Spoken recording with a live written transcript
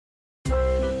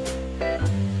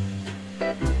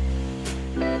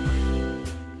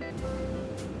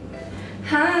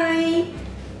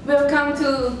Welcome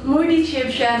to Moody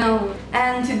Chef channel,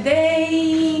 and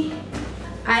today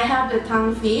I have the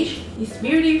tonguefish. It's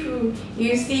beautiful.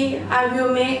 You see, I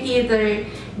will make either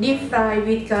deep fry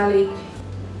with garlic.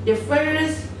 The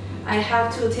first, I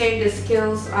have to take the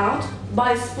scales out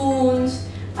by spoons.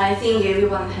 I think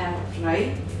everyone has,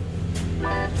 right?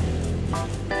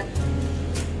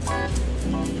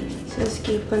 Just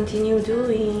continue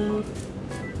doing.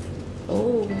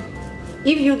 Oh.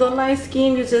 If you don't like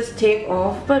skin, you just take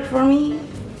off, but for me,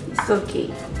 it's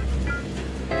okay.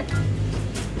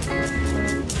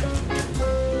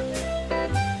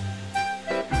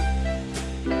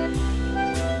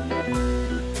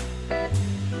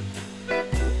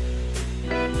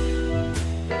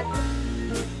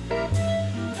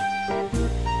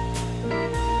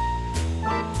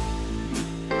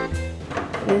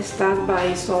 Let's start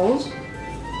by salt.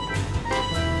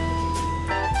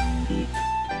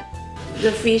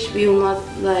 The fish will not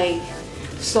like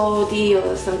salty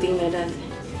or something like that.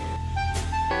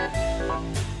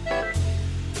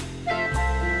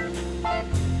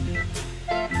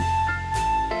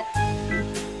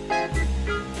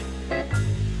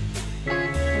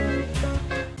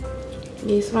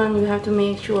 This one you have to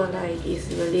make sure like it's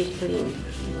really clean.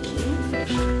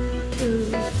 Okay.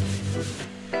 2.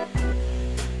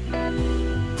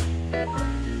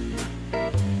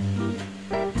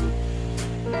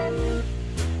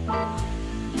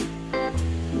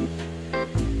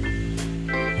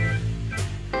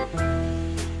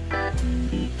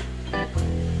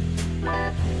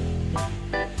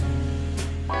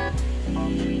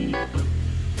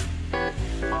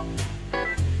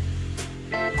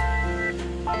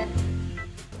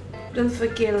 Don't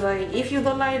forget, like if you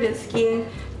don't like the skin,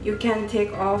 you can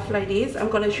take off like this. I'm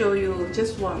gonna show you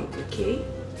just one, okay?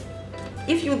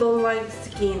 If you don't like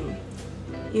skin,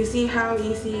 you see how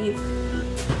easy it is.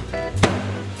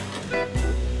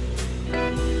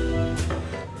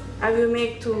 I will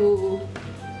make two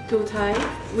types,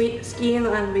 with skin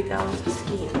and without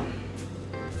skin.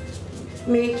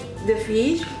 Make the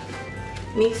fish,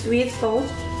 mix with salt,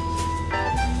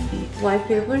 white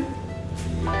pepper,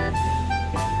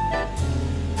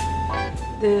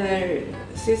 the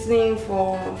seasoning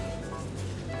for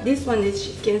this one is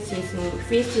chicken seasoning,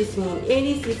 fish seasoning,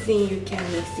 any seasoning you can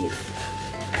mix it.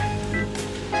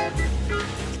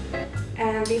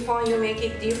 And before you make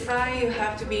it deep fry, you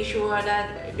have to be sure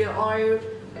that the oil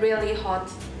really hot.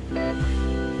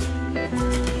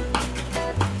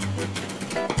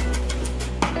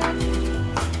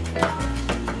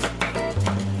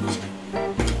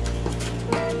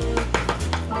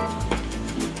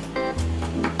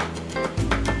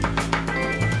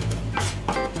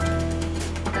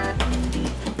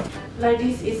 Like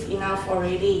this is enough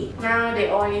already. Now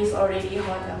the oil is already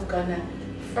hot. I'm gonna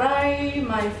fry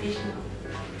my fish now.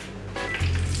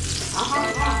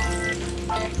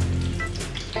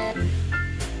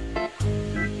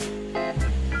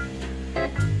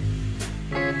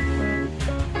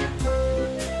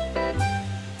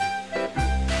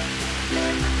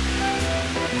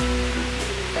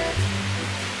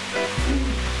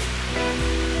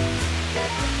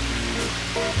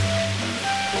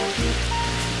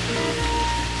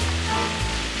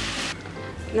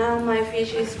 Now my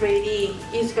fish is ready.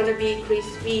 It's gonna be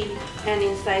crispy and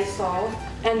inside soft.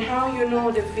 And how you know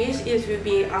the fish is will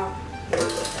be up?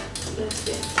 Let's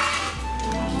see.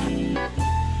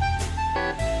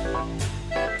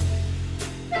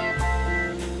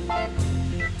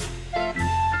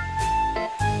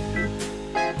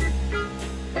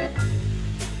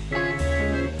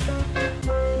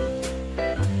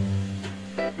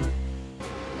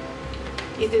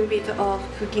 Little bit of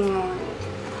cooking oil.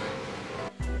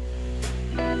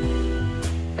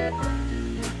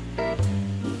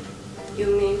 You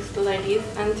mix like this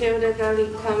until the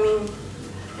garlic coming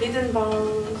little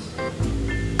browns,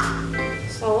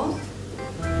 salt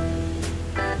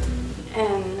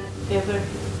and pepper.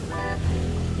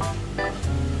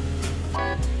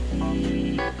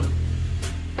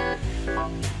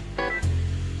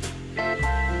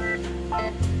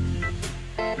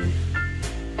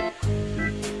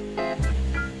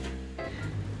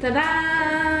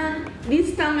 Ta-da!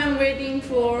 This time I'm waiting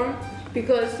for,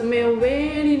 because smell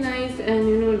very nice, and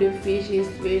you know the fish is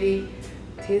very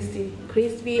tasty,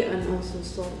 crispy and also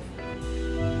soft.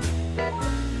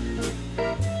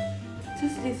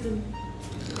 Just listen.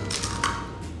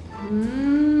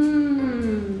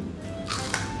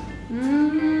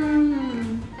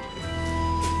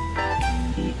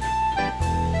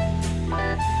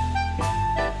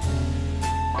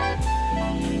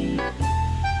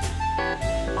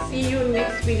 See you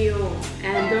next video,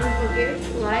 and don't forget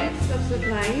to like,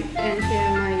 subscribe and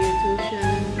share my